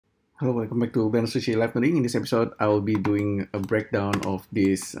Hello, welcome back to Ben Sushi Live Coding. In this episode, I will be doing a breakdown of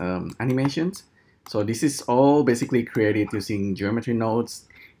these animations. So this is all basically created using geometry nodes.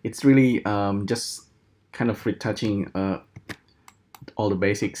 It's really just kind of retouching all the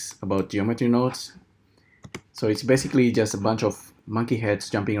basics about geometry nodes. So it's basically just a bunch of monkey heads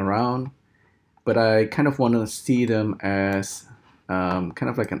jumping around, but I kind of want to see them as kind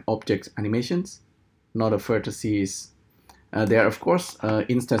of like an object animations, not a vertices. They are of course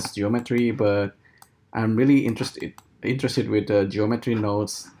instance geometry, but I'm really interested with the geometry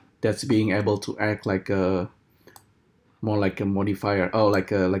nodes that's being able to act like a more like a modifier, oh,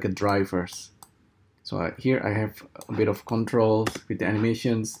 like a drivers. So here I have a bit of controls with the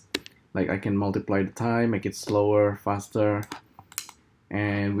animations, like I can multiply the time, make it slower, faster,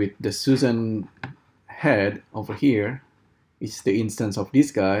 and with the Susan head over here, it's the instance of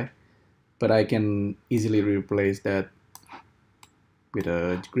this guy, but I can easily replace that with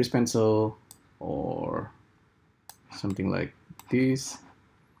a grease pencil or something like this.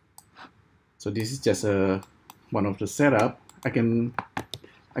 So this is just one of the setup. I can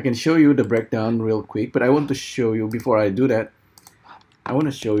show you the breakdown real quick, but I want to show you, before I do that, I want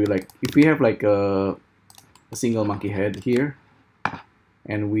to show you, like, if we have like a single monkey head here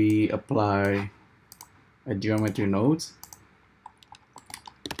and we apply a geometry nodes,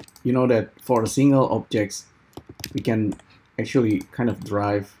 you know that for single objects we can actually kind of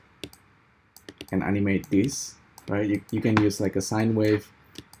drive and animate this, right? You can use like a sine wave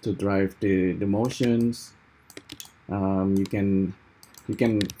to drive the motions. You can,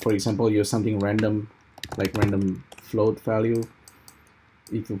 for example, use something random, like random float value.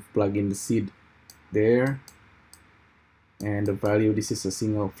 If you plug in the seed there, and the value, this is a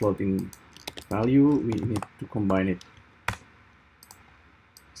single floating value, we need to combine it.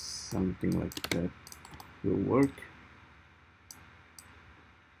 Something like that will work.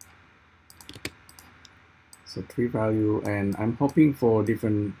 So 3 value, and I'm hoping for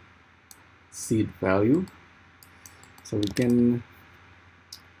different seed value. So we can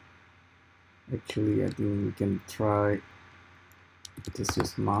actually, I think we can try just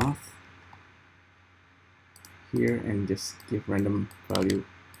use math here and just give random value.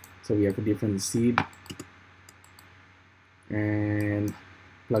 So we have a different seed and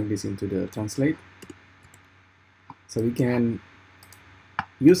plug this into the translate. So we can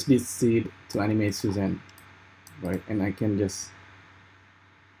use this seed to animate Suzanne, right? And I can just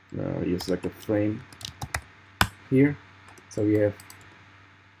use like a frame here. So we have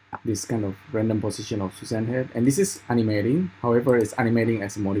this kind of random position of Suzanne head, and this is animating. However, it's animating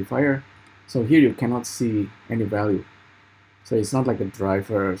as a modifier. So here you cannot see any value. So it's not like a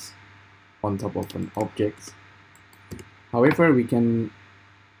drivers on top of an object. However, we can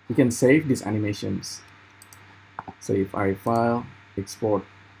save these animations. So if I file, export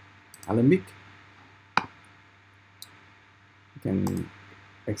Alembic, you can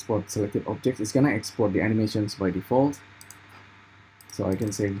export selected objects. It's gonna export the animations by default. So I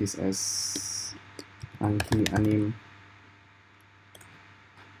can save this as Anki Anim,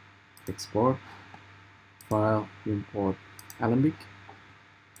 export, file, import Alembic.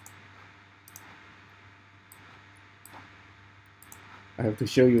 I have to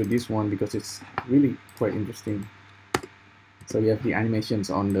show you this one because it's really quite interesting. So we have the animations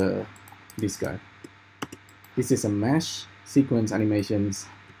on this guy. This is a mesh sequence animations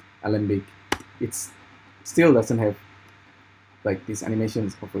Alembic. It still doesn't have like these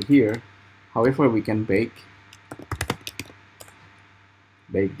animations over here. However, we can bake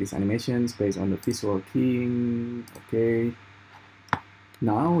these animations based on the visual keying. Okay.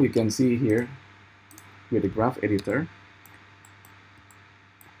 Now you can see here with the graph editor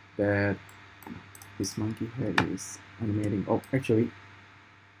that this monkey head is animating. Oh, actually,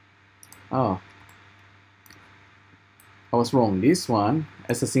 I was wrong. This one,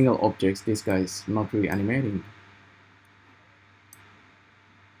 as a single object, this guy is not really animating,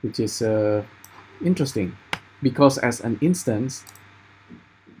 which is interesting, because as an instance,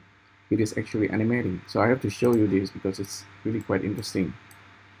 it is actually animating. So I have to show you this because it's really quite interesting.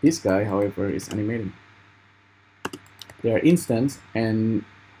 This guy, however, is animating. They are instance, and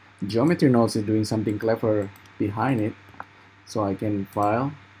geometry nodes is doing something clever behind it. So I can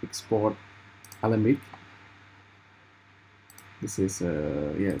file, export Alembic. This is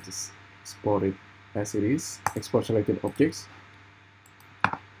yeah, just export it as it is. Export selected objects.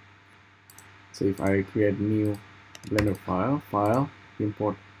 So if I create new Blender file,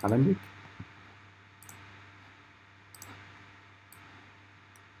 import Alembic,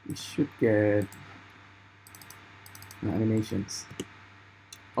 we should get animations.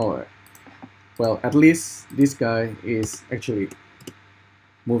 Oh, well, at least this guy is actually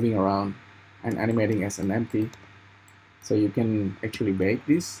moving around and animating as an empty. So you can actually bake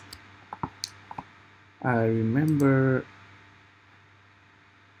this. I remember,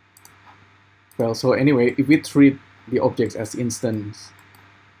 well, so anyway, if we treat the objects as instance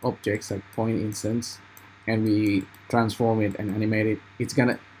objects, like point instance, and we transform it and animate it, it's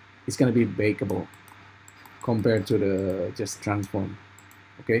gonna be bakeable compared to the just transform.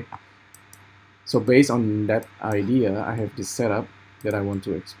 Okay, so based on that idea, I have this setup that I want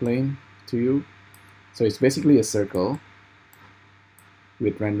to explain to you. So it's basically a circle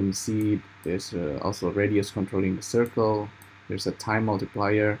with random seed. There's also radius controlling the circle. There's a time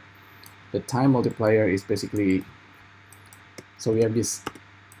multiplier. The time multiplier is basically, so we have this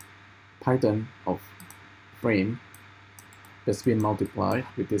Python of frame that's been multiplied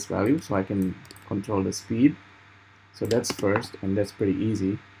with this value, so I can control the speed. So that's first, and that's pretty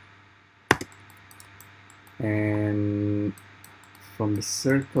easy. And from the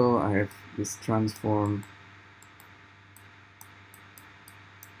circle, I have this transform.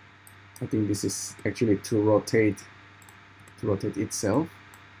 I think this is actually to rotate itself.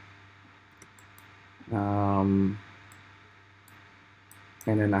 And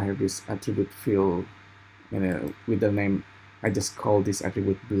then I have this attribute fill, and with the name, I just call this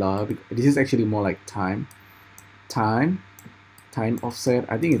attribute blah. This is actually more like time offset.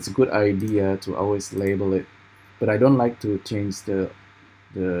 I think it's a good idea to always label it, but I don't like to change the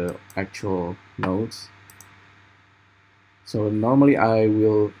actual nodes. So normally I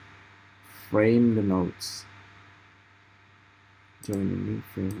will frame the nodes. Join a new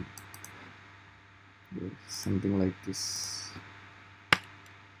frame. Something like this.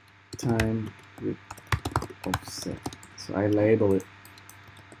 Time with offset. So I label it.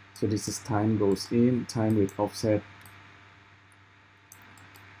 So this is time goes in, time with offset.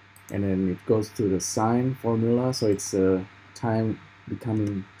 And then it goes to the sine formula. So it's a time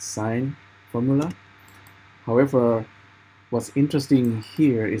becoming sine formula. However, what's interesting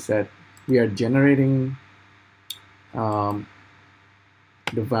here is that we are generating the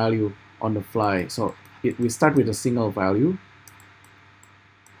value on the fly. So we start with a single value.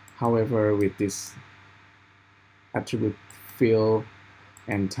 However, with this attribute fill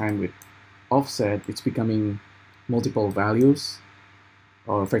and time with offset, it's becoming multiple values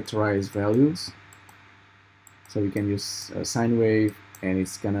or vectorized values. So we can use a sine wave, and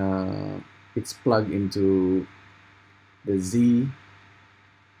it's plugged into the z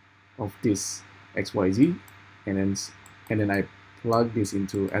of this xyz, and then I plug this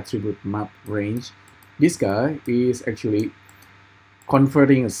into attribute map range. This guy is actually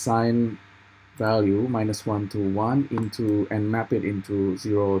converting a sine value -1 to 1 into, and map it into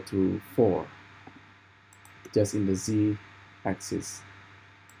 0 to 4, just in the z axis.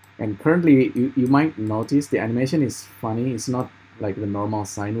 And currently you might notice the animation is funny. It's not like the normal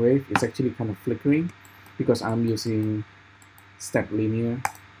sine wave. It's actually kind of flickering because I'm using step linear.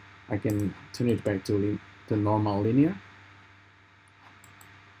 I can turn it back to normal linear.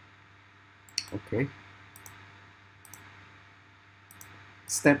 Okay,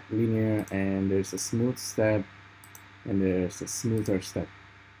 step linear, and there's a smooth step, and there's a smoother step.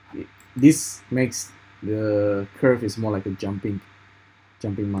 This makes the curve is more like a jumping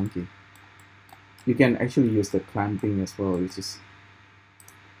monkey. You can actually use the clamping as well, which is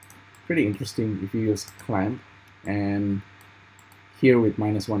pretty interesting. If you use clamp, and here with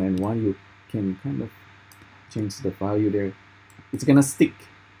 -1 and 1, you can kind of change the value there. It's gonna stick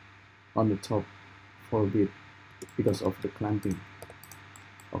on the top for a bit because of the clamping.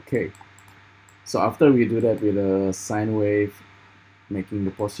 Okay, so after we do that with a sine wave, making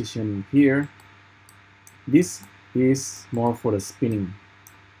the position here, this is more for the spinning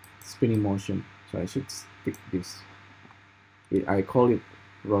motion. So I should stick this. I call it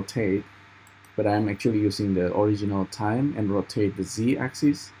rotate, but I'm actually using the original time and rotate the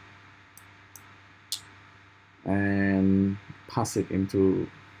z-axis and pass it into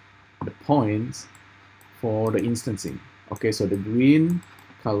the points for the instancing. Okay, so the green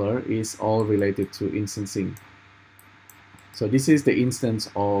color is all related to instancing. So this is the instance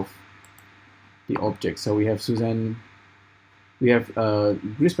of the object. So we have Susan, we have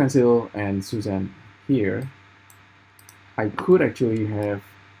Grease Pencil and Susan here. I could actually have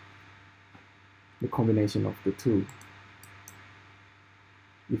the combination of the two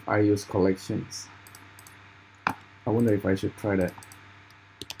if I use collections. I wonder if I should try that,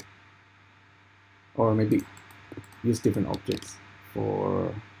 or maybe use different objects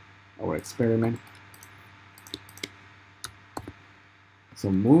for our experiment.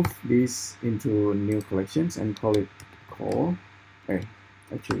 So move this into new collections and call it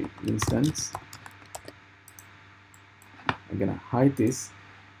actually instance. I'm gonna hide this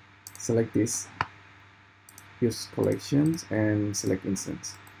select this, use collections, and select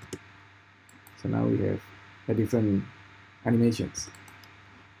instance. So now we have a different animations.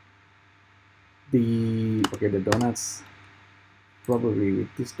 The donuts, probably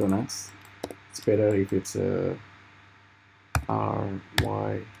with these donuts, it's better if it's a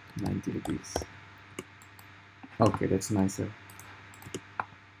RY 90 degrees. Okay, that's nicer.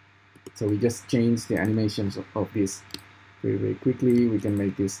 So we just change the animations of this very quickly. We can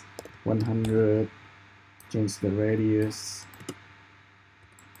make this 100, change the radius,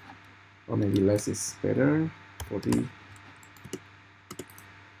 or maybe less is better, 40.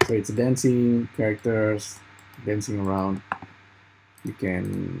 So it's dancing characters, dancing around. You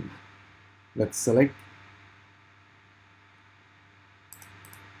can, let's select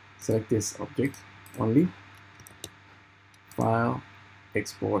this object only, file,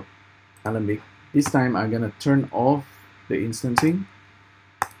 export, Alembic. This time I'm gonna turn off the instancing,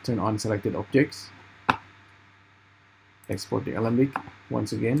 turn on selected objects, export the Alembic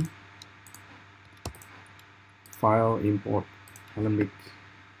once again, file, import, Alembic.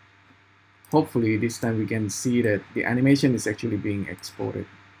 Hopefully this time we can see that the animation is actually being exported.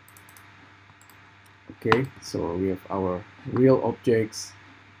 Okay, so we have our real objects.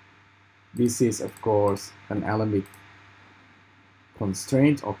 This is of course an Alembic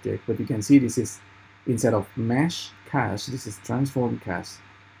constraint object, but you can see this is, instead of mesh cache, this is transform cache,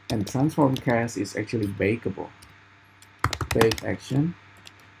 and transform cache is actually bakeable. Bake action,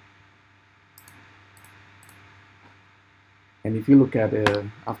 and if you look at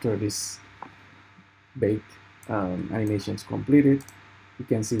after this bake animations completed, you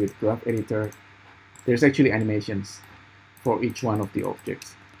can see with graph editor there's actually animations for each one of the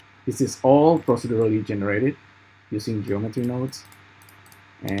objects. This is all procedurally generated using geometry nodes,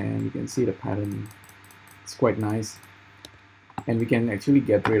 and you can see the pattern. It's quite nice, and we can actually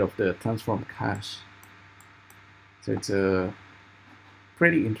get rid of the transform cache, so it's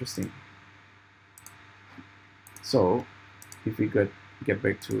pretty interesting. So if we get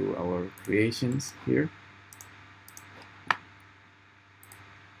back to our creations here,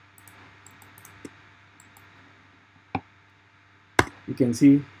 you can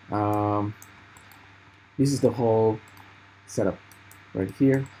see this is the whole setup right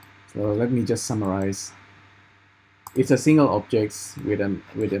here. So let me just summarize. It's a single object with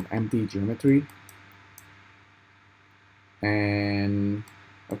an empty geometry, and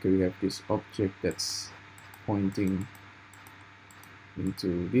okay, we have this object that's pointing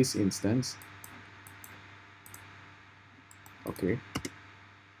into this instance. Okay,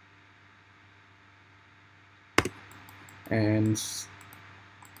 and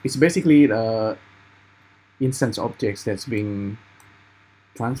it's basically the instance objects that's being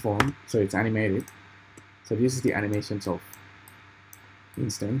transformed, so it's animated. So this is the animations of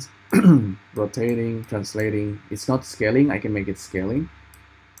instance. Rotating, translating. It's not scaling. I can make it scaling,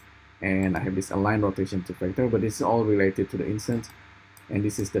 and I have this align rotation to vector, but this is all related to the instance. And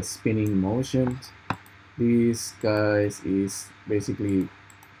this is the spinning motion. This guys is basically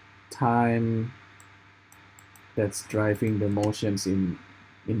time that's driving the motions in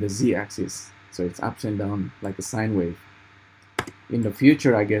the z-axis, so it's ups and down like a sine wave. In the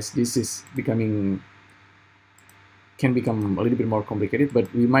future, I guess this is can become a little bit more complicated,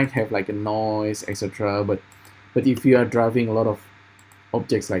 but we might have like a noise, etc. But if you are driving a lot of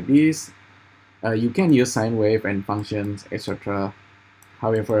objects like this, you can use sine wave and functions, etc.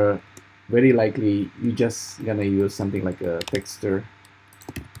 However, very likely you just gonna use something like a texture,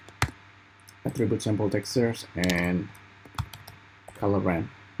 attribute sample textures, and color ramp.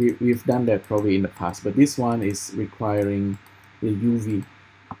 We've done that probably in the past, but this one is requiring the UV.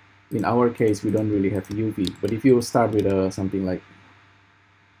 In our case, we don't really have UV, but if you start with something like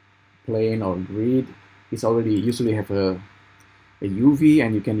plane or grid, it's already usually have a UV,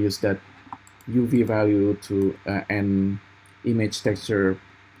 and you can use that UV value to an image texture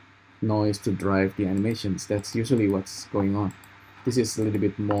noise to drive the animations. That's usually what's going on. This is a little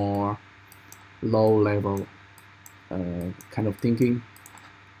bit more low level kind of thinking.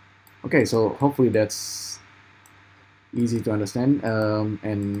 Okay, so hopefully that's easy to understand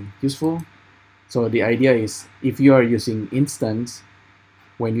and useful. So the idea is, if you are using instance,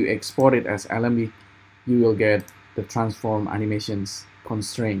 when you export it as Alembic, you will get the transform animations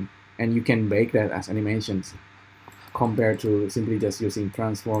constraint, and you can bake that as animations compared to simply just using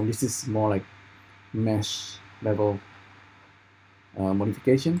transform. This is more like mesh level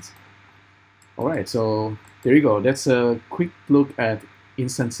modifications. Alright, so there you go. That's a quick look at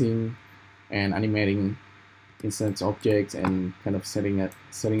instancing and animating instance objects and kind of setting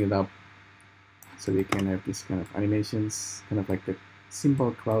it up so we can have this kind of animations, kind of like the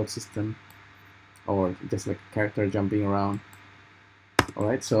simple cloud system, or just like a character jumping around. All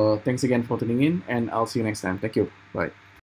right, so thanks again for tuning in, and I'll see you next time. Thank you. Bye.